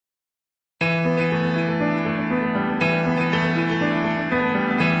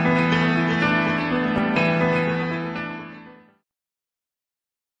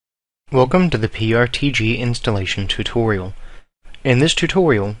Welcome to the Prtg installation tutorial. In this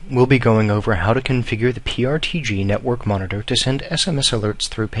tutorial, we'll be going over how to configure the Prtg network monitor to send SMS alerts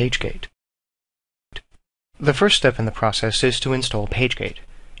through PageGate. The first step in the process is to install PageGate.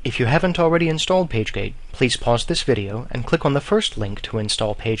 If you haven't already installed PageGate, please pause this video and click on the first link to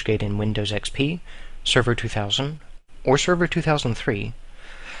install PageGate in Windows XP, Server 2000, or Server 2003,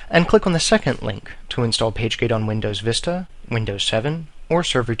 and click on the second link to install PageGate on Windows Vista, Windows 7, or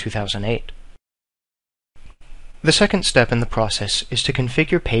Server 2008. The second step in the process is to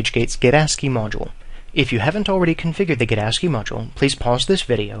configure PageGate's GetASCII module. If you haven't already configured the GetASCII module, please pause this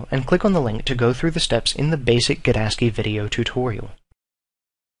video and click on the link to go through the steps in the basic GetASCII video tutorial.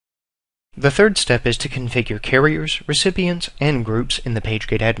 The third step is to configure carriers, recipients, and groups in the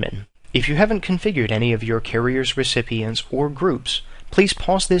PageGate admin. If you haven't configured any of your carriers, recipients, or groups, please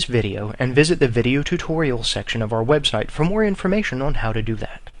pause this video and visit the video tutorial section of our website for more information on how to do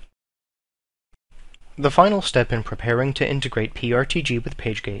that. The final step in preparing to integrate Prtg with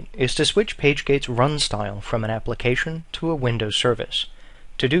PageGate is to switch PageGate's run style from an application to a Windows service.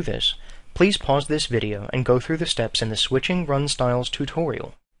 To do this, please pause this video and go through the steps in the Switching Run Styles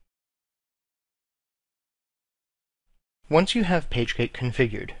tutorial. Once you have PageGate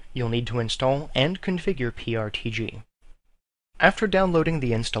configured, you'll need to install and configure Prtg. After downloading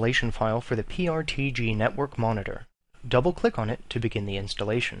the installation file for the Prtg network monitor, double-click on it to begin the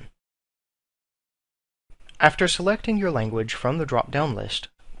installation. After selecting your language from the drop-down list,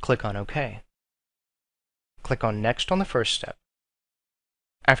 click on OK. Click on Next on the first step.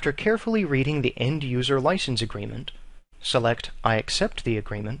 After carefully reading the End-User License Agreement, select I accept the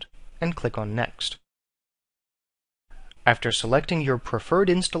agreement and click on Next. After selecting your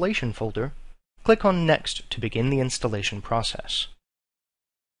preferred installation folder, click on Next to begin the installation process.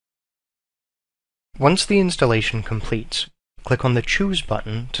 Once the installation completes, click on the Choose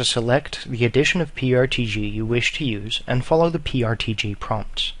button to select the edition of Prtg you wish to use and follow the Prtg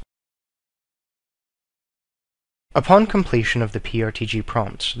prompts. Upon completion of the Prtg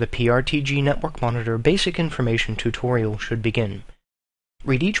prompts, the Prtg Network Monitor Basic Information tutorial should begin.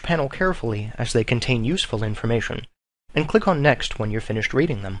 Read each panel carefully as they contain useful information, and click on Next when you're finished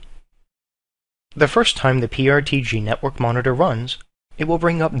reading them. The first time the Prtg network monitor runs, it will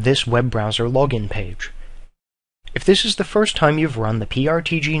bring up this web browser login page. If this is the first time you've run the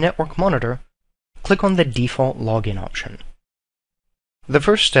Prtg network monitor, click on the default login option. The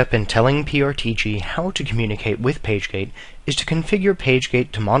first step in telling Prtg how to communicate with PageGate is to configure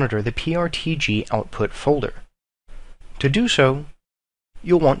PageGate to monitor the Prtg output folder. To do so,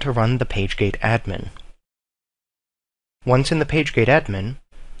 you'll want to run the PageGate admin. Once in the PageGate admin,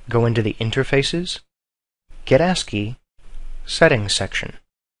 go into the Interfaces, GetASCII, Settings section.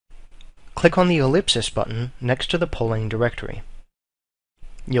 Click on the ellipsis button next to the polling directory.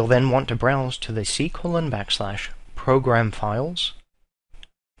 You'll then want to browse to the /Program Files,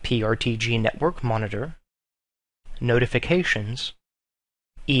 Prtg Network Monitor, Notifications,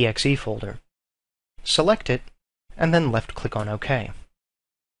 exe folder. Select it, and then left-click on OK.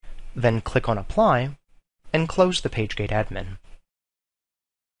 Then click on Apply, and close the PageGate admin.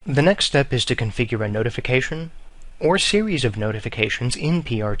 The next step is to configure a notification or series of notifications in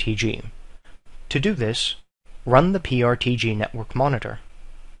Prtg. To do this, run the Prtg network monitor.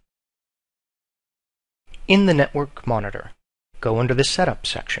 In the network monitor, go under the Setup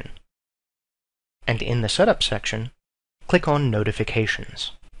section. And in the Setup section, click on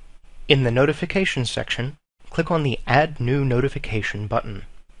Notifications. In the Notifications section, click on the Add New Notification button.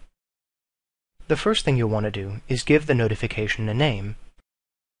 The first thing you'll want to do is give the notification a name,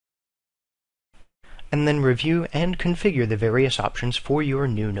 and then review and configure the various options for your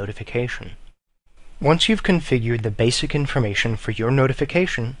new notification. Once you've configured the basic information for your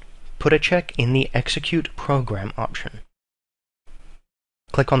notification, put a check in the Execute Program option.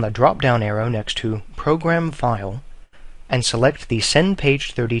 Click on the drop-down arrow next to Program File and select the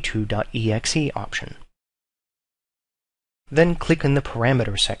SendPage32.exe option. Then click in the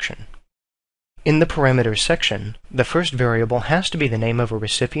Parameters section. In the Parameters section, the first variable has to be the name of a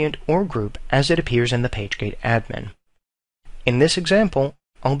recipient or group as it appears in the PageGate admin. In this example,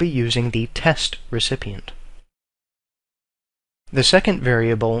 I'll be using the test recipient. The second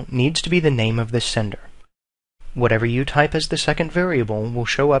variable needs to be the name of the sender. Whatever you type as the second variable will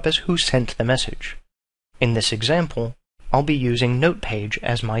show up as who sent the message. In this example, I'll be using NotePage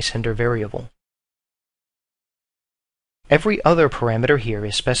as my sender variable. Every other parameter here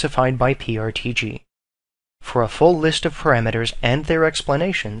is specified by Prtg. For a full list of parameters and their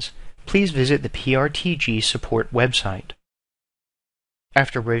explanations, please visit the Prtg support website.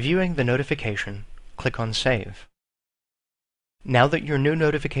 After reviewing the notification, click on Save. Now that your new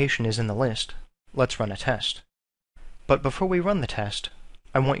notification is in the list, let's run a test. But before we run the test,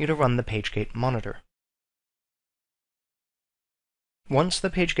 I want you to run the PageGate monitor. Once the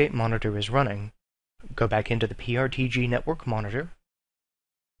PageGate monitor is running, go back into the Prtg network monitor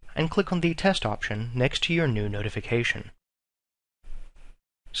and click on the test option next to your new notification.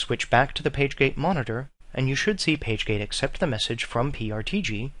 Switch back to the PageGate monitor and you should see PageGate accept the message from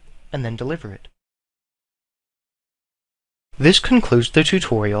Prtg and then deliver it. This concludes the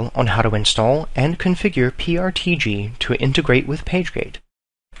tutorial on how to install and configure Prtg to integrate with PageGate.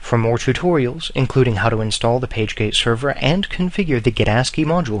 For more tutorials, including how to install the PageGate server and configure the GetAscII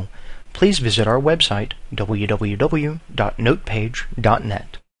module, please visit our website,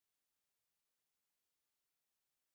 www.notepage.net.